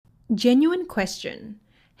Genuine question.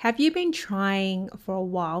 Have you been trying for a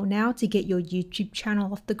while now to get your YouTube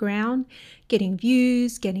channel off the ground, getting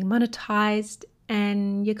views, getting monetized,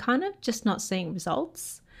 and you're kind of just not seeing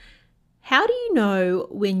results? How do you know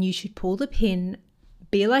when you should pull the pin,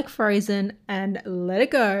 be like Frozen, and let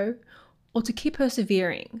it go, or to keep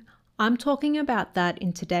persevering? I'm talking about that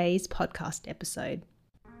in today's podcast episode.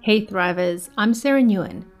 Hey Thrivers, I'm Sarah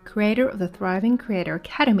Nguyen, creator of the Thriving Creator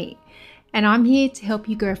Academy, and I'm here to help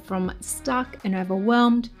you go from stuck and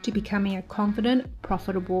overwhelmed to becoming a confident,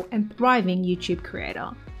 profitable, and thriving YouTube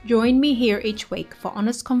creator. Join me here each week for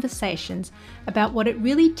honest conversations about what it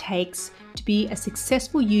really takes to be a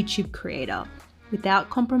successful YouTube creator without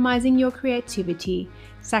compromising your creativity,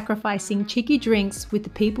 sacrificing cheeky drinks with the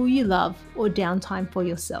people you love, or downtime for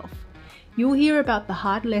yourself. You'll hear about the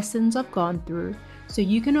hard lessons I've gone through so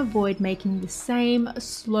you can avoid making the same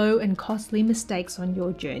slow and costly mistakes on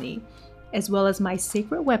your journey, as well as my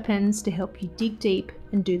secret weapons to help you dig deep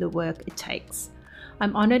and do the work it takes.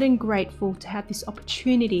 I'm honored and grateful to have this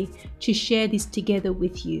opportunity to share this together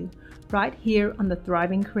with you, right here on the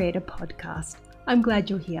Thriving Creator podcast. I'm glad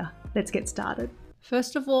you're here. Let's get started.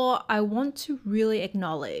 First of all, I want to really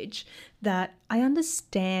acknowledge that I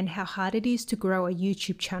understand how hard it is to grow a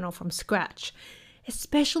YouTube channel from scratch,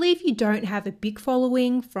 especially if you don't have a big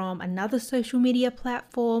following from another social media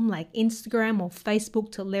platform like Instagram or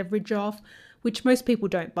Facebook to leverage off, which most people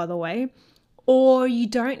don't, by the way, or you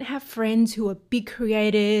don't have friends who are big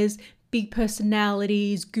creators, big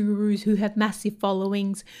personalities, gurus who have massive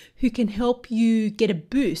followings, who can help you get a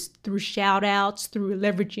boost through shout outs, through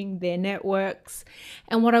leveraging their networks.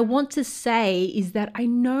 And what I want to say is that I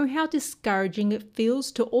know how discouraging it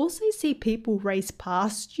feels to also see people race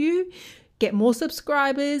past you, get more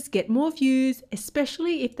subscribers, get more views,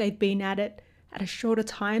 especially if they've been at it at a shorter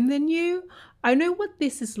time than you. I know what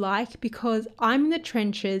this is like because I'm in the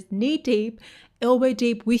trenches, knee deep, elbow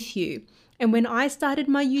deep with you. And when I started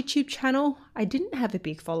my YouTube channel, I didn't have a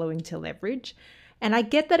big following to leverage. And I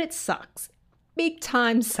get that it sucks. Big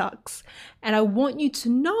time sucks. And I want you to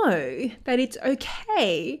know that it's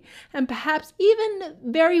okay and perhaps even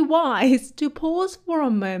very wise to pause for a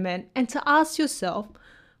moment and to ask yourself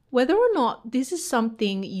whether or not this is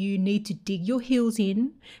something you need to dig your heels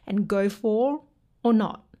in and go for or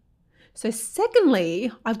not. So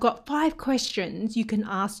secondly, I've got 5 questions you can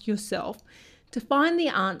ask yourself to find the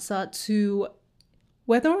answer to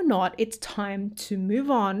whether or not it's time to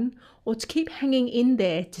move on or to keep hanging in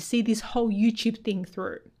there to see this whole YouTube thing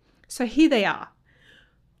through. So here they are.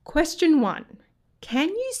 Question 1, can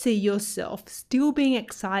you see yourself still being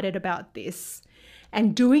excited about this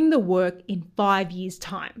and doing the work in 5 years'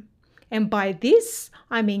 time? And by this,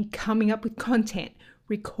 I mean coming up with content,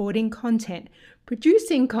 recording content,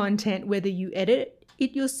 producing content, whether you edit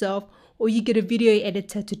it yourself or you get a video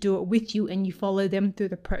editor to do it with you and you follow them through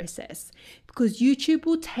the process. Because YouTube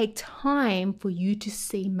will take time for you to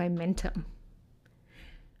see momentum.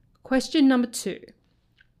 Question number 2,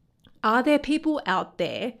 are there people out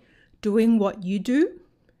there doing what you do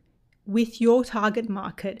with your target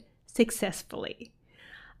market successfully?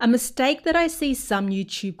 A mistake that I see some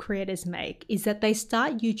YouTube creators make is that they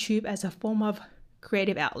start YouTube as a form of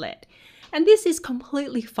creative outlet. And this is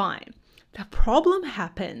completely fine. The problem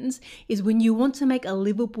happens is when you want to make a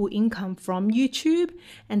livable income from YouTube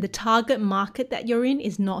and the target market that you're in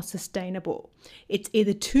is not sustainable. It's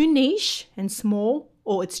either too niche and small,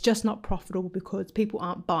 or it's just not profitable because people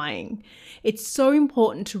aren't buying. It's so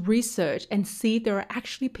important to research and see if there are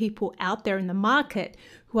actually people out there in the market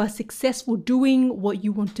who are successful doing what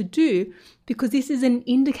you want to do, because this is an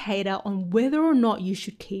indicator on whether or not you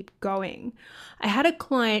should keep going. I had a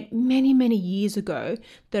client many years ago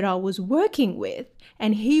that I was working with,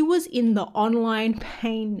 and he was in the online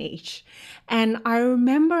pain niche. And I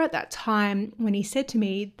remember at that time when he said to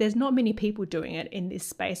me, there's not many people doing it in this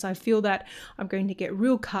space. I feel that I'm going to get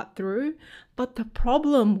real cut through. But the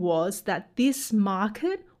problem was that this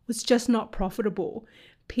market was just not profitable.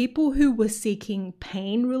 People who were seeking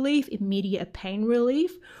pain relief, immediate pain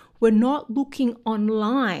relief, were not looking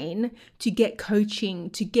online to get coaching,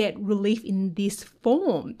 to get relief in this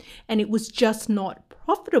form. And it was just not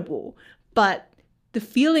profitable. But the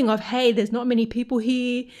feeling of, hey, there's not many people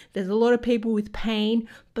here, there's a lot of people with pain,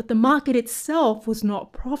 but the market itself was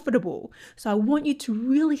not profitable. So I want you to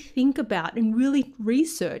really think about and really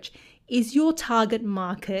research, is your target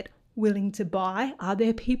market willing to buy? Are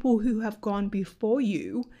there people who have gone before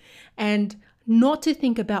you? And not to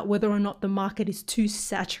think about whether or not the market is too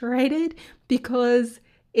saturated, because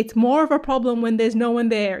it's more of a problem when there's no one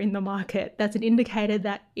there in the market. That's an indicator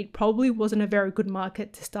that it probably wasn't a very good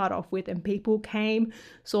market to start off with, and people came,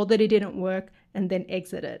 saw that it didn't work, and then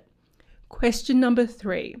exited. Question number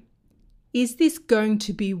 3. Is this going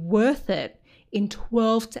to be worth it in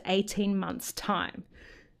 12 to 18 months' time?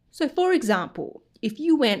 So for example, if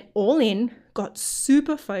you went all in, got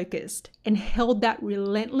super focused, and held that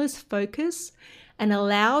relentless focus and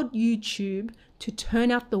allowed YouTube to turn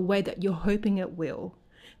out the way that you're hoping it will,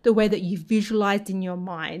 the way that you visualized in your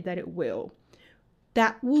mind that it will,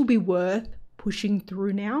 that will be worth pushing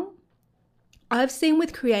through now. I've seen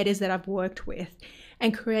with creators that I've worked with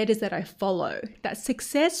and creators that I follow that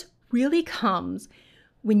success really comes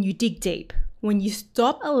when you dig deep, when you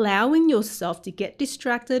stop allowing yourself to get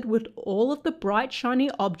distracted with all of the bright, shiny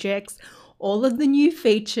objects, all of the new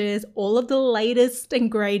features, all of the latest and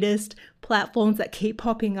greatest platforms that keep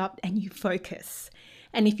popping up, and you focus.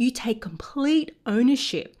 And if you take complete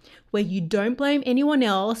ownership, where you don't blame anyone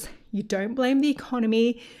else, you don't blame the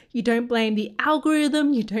economy, you don't blame the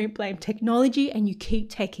algorithm, you don't blame technology, and you keep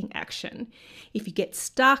taking action. If you get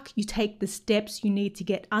stuck, you take the steps you need to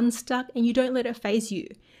get unstuck, and you don't let it phase you.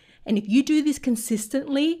 And if you do this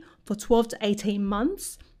consistently for 12 to 18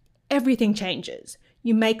 months, everything changes.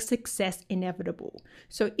 You make success inevitable.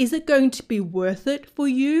 So is it going to be worth it for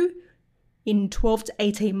you in 12 to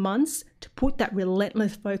 18 months to put that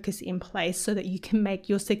relentless focus in place so that you can make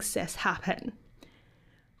your success happen?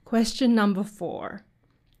 Question number 4.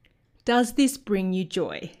 Does this bring you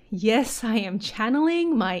joy? Yes, I am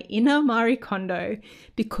channeling my inner Marie Kondo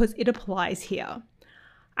because it applies here.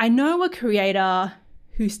 I know a creator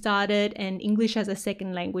who started an English as a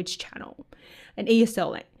second language channel, an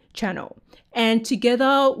ESL channel, and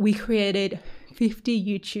together we created 50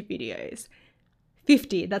 YouTube videos.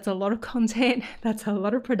 50, that's a lot of content, that's a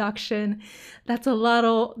lot of production, that's a lot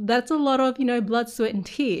of blood, sweat and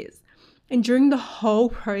tears. And during the whole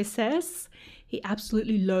process, he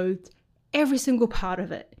absolutely loathed every single part of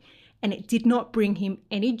it. And it did not bring him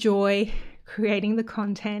any joy creating the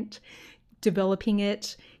content, developing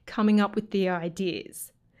it, coming up with the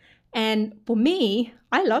ideas. And for me,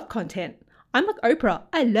 I love content. I'm like Oprah.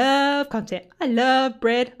 I love content. I love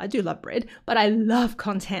bread. I do love bread, but I love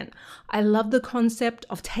content. I love the concept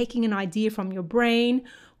of taking an idea from your brain,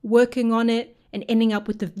 working on it, and ending up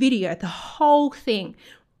with the video, the whole thing.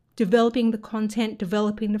 Developing the content,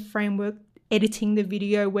 developing the framework, editing the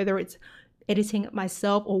video, whether it's editing it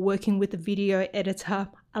myself or working with a video editor.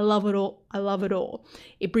 I love it all. I love it all.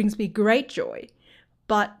 It brings me great joy.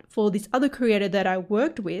 But for this other creator that I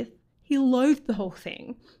worked with, he loathed the whole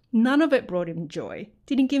thing. None of it brought him joy.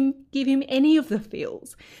 Didn't give him any of the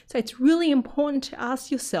feels. So it's really important to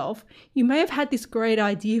ask yourself, you may have had this great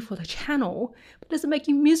idea for the channel, but does it make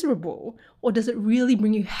you miserable? Or does it really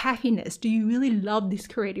bring you happiness? Do you really love this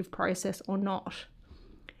creative process or not?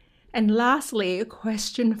 And lastly,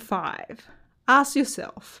 question 5. Ask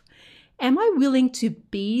yourself, am I willing to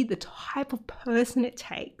be the type of person it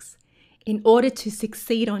takes in order to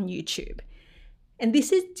succeed on YouTube? And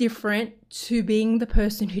this is different to being the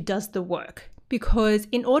person who does the work, because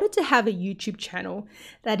in order to have a YouTube channel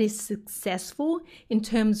that is successful in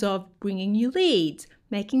terms of bringing you leads,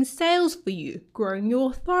 making sales for you, growing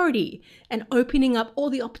your authority, and opening up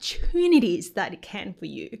all the opportunities that it can for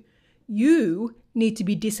you, you need to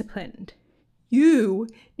be disciplined. You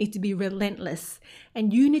need to be relentless,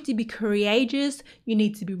 and you need to be courageous, you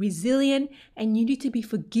need to be resilient, and you need to be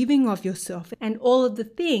forgiving of yourself and all of the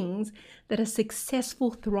things that a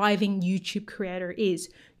successful, thriving YouTube creator is.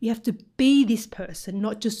 You have to be this person,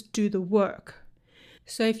 not just do the work.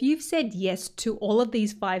 So if you've said yes to all of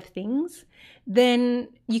these 5 things, then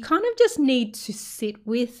you kind of just need to sit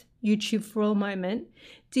with YouTube for a moment,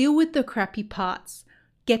 deal with the crappy parts,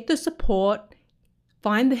 get the support,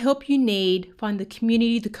 find the help you need, find the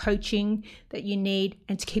community, the coaching that you need,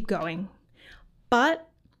 and to keep going. But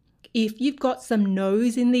if you've got some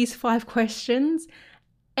no's in these 5 questions,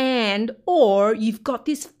 or you've got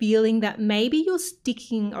this feeling that maybe you're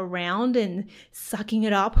sticking around and sucking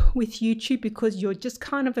it up with YouTube because you're just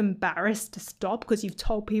kind of embarrassed to stop because you've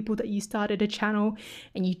told people that you started a channel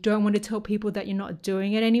and you don't want to tell people that you're not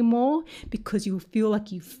doing it anymore because you feel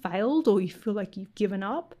like you've failed or you feel like you've given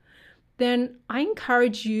up, then I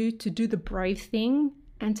encourage you to do the brave thing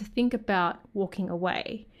and to think about walking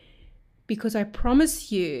away. Because I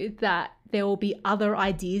promise you that there will be other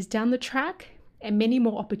ideas down the track and many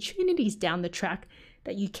more opportunities down the track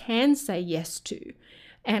that you can say yes to.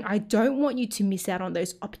 And I don't want you to miss out on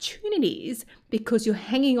those opportunities because you're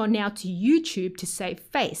hanging on now to YouTube to save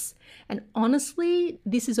face. And honestly,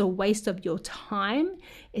 this is a waste of your time,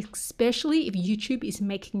 especially if YouTube is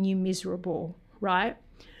making you miserable, right?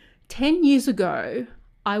 10 years ago,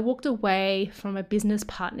 I walked away from a business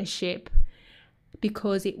partnership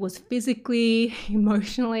because it was physically,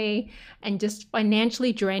 emotionally, and just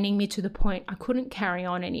financially draining me to the point I couldn't carry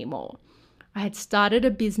on anymore. I had started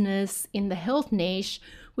a business in the health niche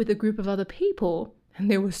with a group of other people, and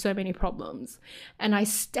there were so many problems. And I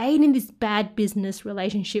stayed in this bad business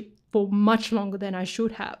relationship for much longer than I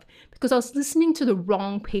should have because I was listening to the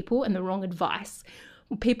wrong people and the wrong advice.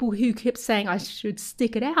 People who kept saying I should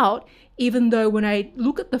stick it out, even though when I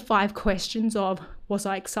look at the 5 questions of, was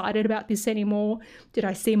I excited about this anymore? Did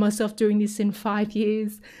I see myself doing this in 5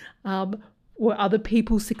 years? Were other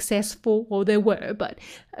people successful? Well, there were, but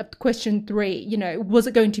question 3, was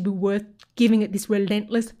it going to be worth giving it this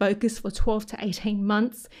relentless focus for 12 to 18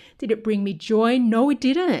 months? Did it bring me joy? No, it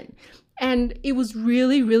didn't. And it was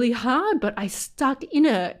really, really hard, but I stuck in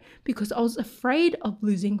it because I was afraid of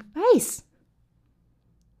losing face.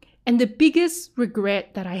 And the biggest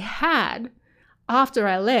regret that I had after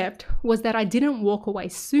I left was that I didn't walk away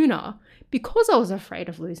sooner because I was afraid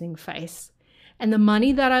of losing face. And the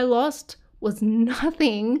money that I lost was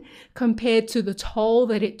nothing compared to the toll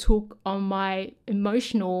that it took on my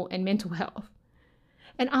emotional and mental health.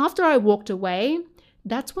 And after I walked away,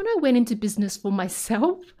 that's when I went into business for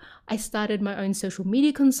myself. I started my own social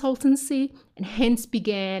media consultancy and hence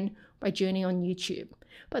began my journey on YouTube.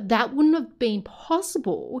 But that wouldn't have been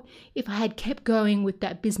possible if I had kept going with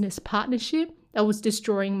that business partnership that was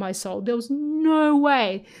destroying my soul. There was no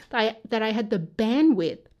way that I had the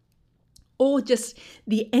bandwidth or just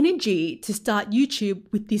the energy to start YouTube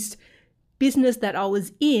with this business that I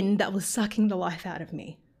was in that was sucking the life out of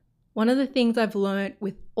me. One of the things I've learned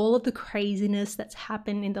with all of the craziness that's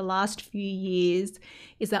happened in the last few years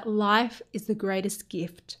is that life is the greatest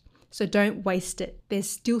gift. So don't waste it. There's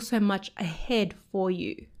still so much ahead for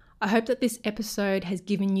you. I hope that this episode has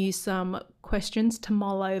given you some questions to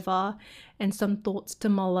mull over and some thoughts to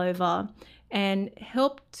mull over and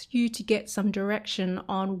helped you to get some direction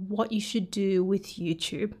on what you should do with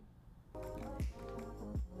YouTube.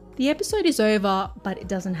 The episode is over, but it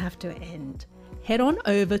doesn't have to end. Head on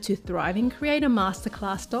over to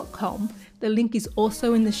thrivingcreatormasterclass.com. The link is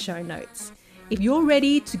also in the show notes. If you're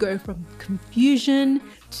ready to go from confusion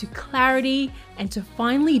to clarity and to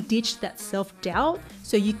finally ditch that self-doubt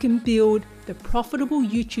so you can build the profitable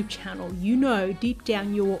YouTube channel you know deep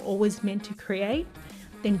down you were always meant to create,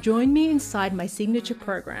 then join me inside my signature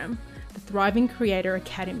program, the Thriving Creator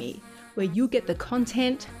Academy, where you'll get the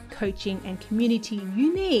content, coaching, and community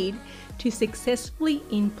you need to successfully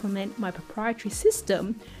implement my proprietary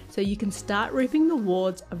system so you can start reaping the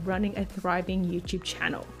rewards of running a thriving YouTube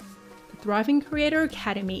channel. The Thriving Creator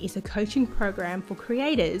Academy is a coaching program for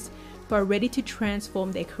creators who are ready to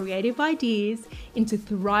transform their creative ideas into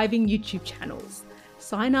thriving YouTube channels.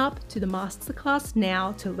 Sign up to the masterclass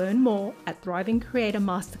now to learn more at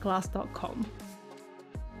thrivingcreatormasterclass.com.